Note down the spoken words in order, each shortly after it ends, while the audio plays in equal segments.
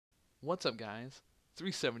What's up, guys?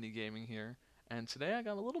 370 Gaming here, and today I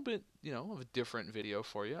got a little bit, of a different video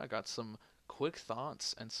for you. I got some quick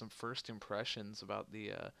thoughts and some first impressions about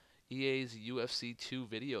the EA's UFC 2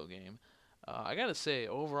 video game. I gotta say,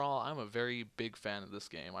 overall, I'm a very big fan of this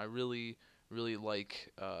game. I really, really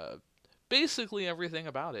like basically everything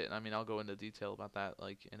about it. I mean, I'll go into detail about that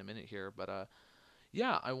like in a minute here, but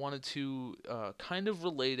yeah, I wanted to kind of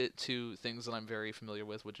relate it to things that I'm very familiar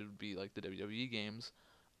with, which would be like the WWE games,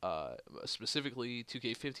 specifically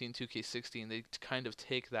 2K15, 2K16. They kind of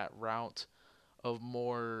take that route of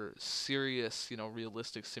more serious,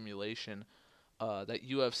 realistic simulation that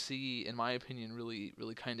UFC, in my opinion, really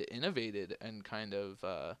kind of innovated and kind of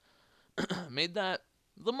made that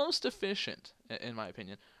the most efficient, in my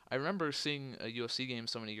opinion. I remember seeing a UFC game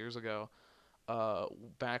so many years ago uh,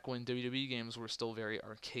 back when WWE games were still very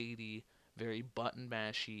arcadey, very button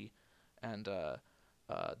mashy, and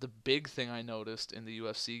the big thing I noticed in the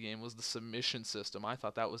UFC game was the submission system. I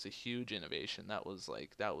thought that was a huge innovation. That was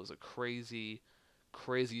a crazy,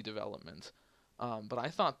 crazy development. But I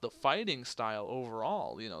thought the fighting style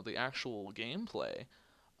overall, the actual gameplay,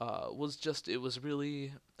 was just it was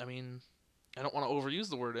really. I mean, I don't want to overuse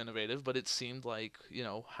the word innovative, but it seemed like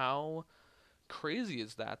how crazy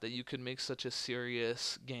is that you could make such a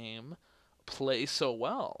serious game play so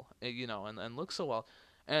well, and look so well.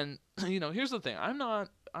 And here's the thing: I'm not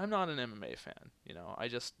an MMA fan. I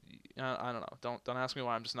just I don't know. Don't ask me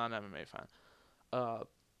why. I'm just not an MMA fan. Uh,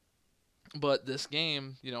 but this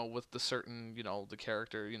game, with the certain, the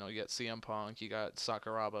character, you got CM Punk, you got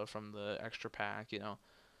Sakuraba from the extra pack,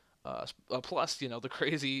 plus, the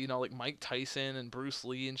crazy, like Mike Tyson and Bruce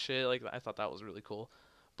Lee and shit. Like I thought that was really cool.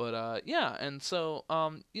 But yeah, and so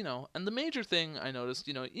and the major thing I noticed,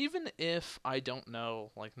 even if I don't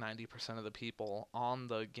know like 90% of the people on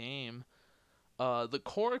the game, the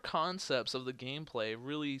core concepts of the gameplay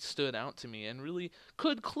really stood out to me and really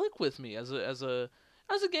could click with me as a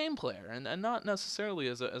game player, and not necessarily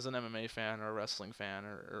as an MMA fan or a wrestling fan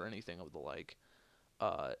or anything of the like.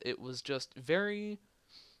 It was just very,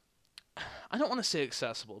 I don't want to say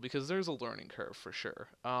accessible because there's a learning curve for sure.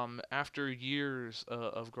 After years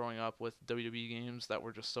of growing up with WWE games that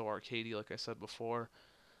were just so arcadey, like I said before,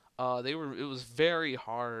 it was very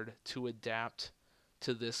hard to adapt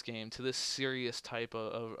to this game, to this serious type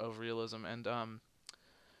of realism. And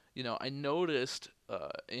I noticed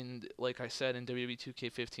in, like I said, in WWE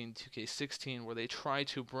 2K15, 2K16, where they try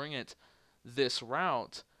to bring it this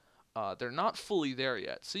route, they're not fully there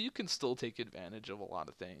yet. So you can still take advantage of a lot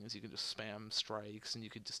of things. You can just spam strikes and you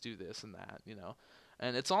can just do this and that.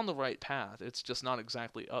 And it's on the right path. It's just not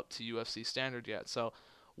exactly up to UFC standard yet. So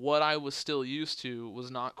what I was still used to was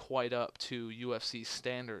not quite up to UFC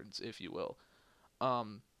standards, if you will.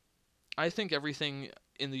 Um, I think everything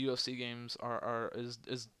in the UFC games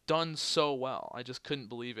is done so well. I just couldn't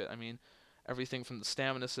believe it. I mean, everything from the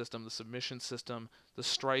stamina system, the submission system, the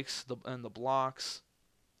strikes, and the blocks,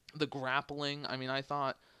 the grappling. I mean, I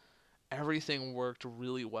thought everything worked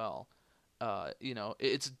really well.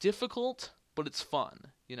 It's difficult, but it's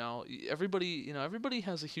fun. Everybody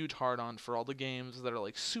has a huge hard on for all the games that are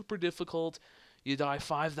like super difficult. You die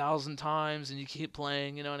 5,000 times and you keep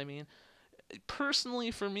playing. You know what I mean?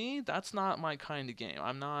 Personally, for me, that's not my kind of game.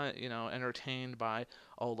 I'm not, entertained by,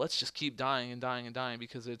 oh, let's just keep dying and dying and dying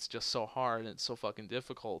because it's just so hard and it's so fucking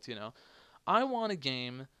difficult. I want a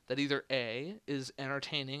game that either A is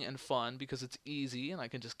entertaining and fun because it's easy and I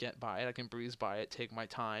can just get by it, I can breeze by it, take my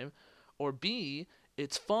time, or B,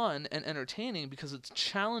 it's fun and entertaining because it's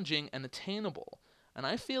challenging and attainable. And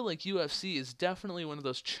I feel like UFC is definitely one of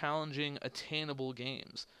those challenging, attainable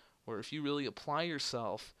games where if you really apply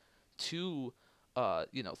yourself to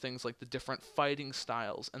things like the different fighting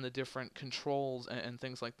styles and the different controls and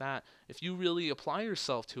things like that. If you really apply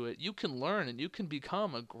yourself to it, you can learn and you can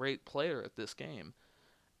become a great player at this game.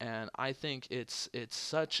 And I think it's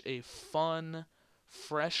such a fun,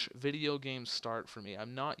 fresh video game start for me.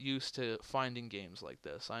 I'm not used to finding games like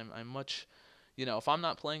this. I'm much, if I'm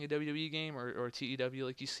not playing a WWE game or TEW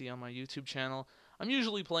like you see on my YouTube channel, I'm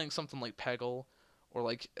usually playing something like Peggle or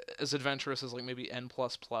like as adventurous as like maybe N++,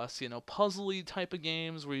 puzzly type of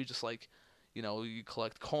games where you just like, you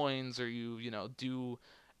collect coins or you do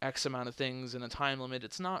X amount of things in a time limit.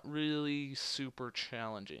 It's not really super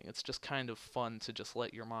challenging. It's just kind of fun to just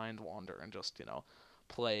let your mind wander and just,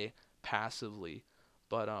 play passively.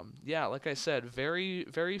 But yeah, like I said, very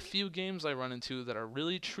very few games I run into that are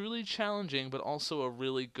really truly challenging, but also a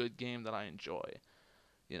really good game that I enjoy.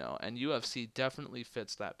 And UFC definitely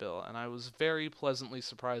fits that bill. And I was very pleasantly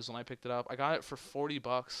surprised when I picked it up. I got it for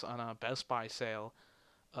 $40 on a Best Buy sale,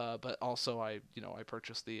 but also I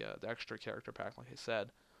purchased the extra character pack, like I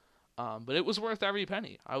said. But it was worth every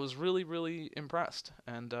penny. I was really, really impressed.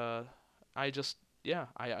 And I just, yeah,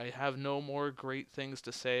 I have no more great things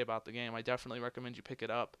to say about the game. I definitely recommend you pick it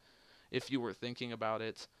up if you were thinking about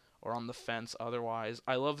it or on the fence otherwise.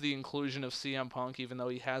 I love the inclusion of CM Punk, even though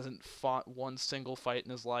he hasn't fought one single fight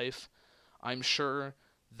in his life. I'm sure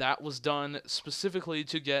that was done specifically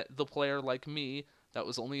to get the player like me that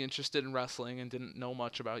was only interested in wrestling and didn't know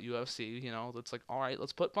much about UFC. You know, that's like, all right,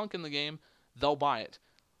 let's put Punk in the game. They'll buy it.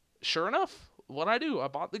 Sure enough, what I do, I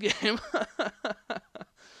bought the game.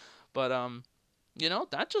 But you know,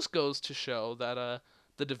 that just goes to show that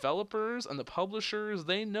the developers and the publishers,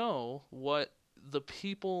 they know what the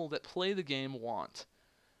people that play the game want.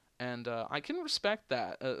 And I can respect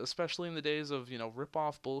that, especially in the days of, you know,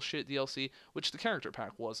 rip-off bullshit DLC, which the character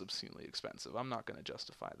pack was obscenely expensive. I'm not going to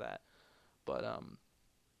justify that. But,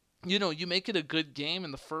 you know, you make it a good game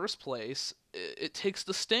in the first place, it takes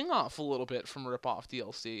the sting off a little bit from rip-off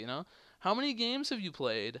DLC, you know? How many games have you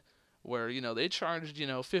played where, you know, they charged, you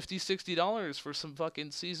know, $50, $60 for some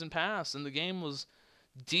fucking season pass, and the game was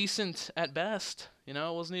decent at best? You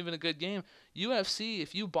know, it wasn't even a good game. UFC,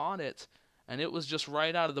 if you bought it, and it was just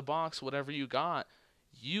right out of the box, whatever you got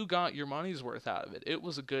your money's worth out of it. It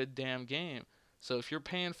was a good damn game. So if you're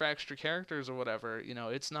paying for extra characters or whatever, you know,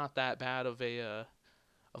 it's not that bad of a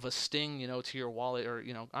sting, you know, to your wallet. Or,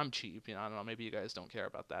 you know, I'm cheap, you know, I don't know, maybe you guys don't care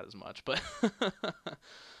about that as much, but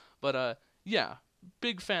but yeah,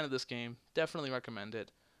 big fan of this game. Definitely recommend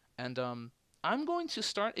it. And I'm going to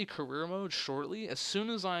start a career mode shortly as soon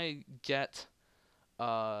as I get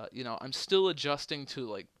you know, I'm still adjusting to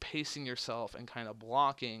like pacing yourself and kind of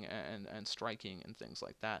blocking and striking and things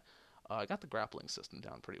like that. I got the grappling system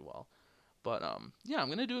down pretty well. But yeah, I'm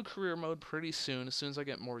going to do a career mode pretty soon as I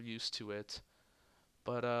get more used to it.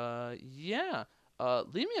 But yeah,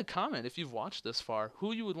 leave me a comment if you've watched this far,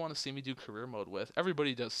 who you would want to see me do career mode with.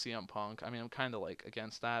 Everybody does CM Punk. I mean, I'm kind of like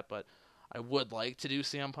against that, but I would like to do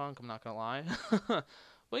CM Punk, I'm not going to lie.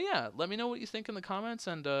 But yeah, let me know what you think in the comments,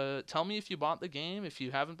 and tell me if you bought the game. If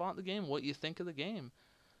you haven't bought the game, what you think of the game.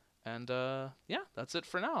 And yeah, that's it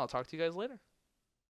for now. I'll talk to you guys later.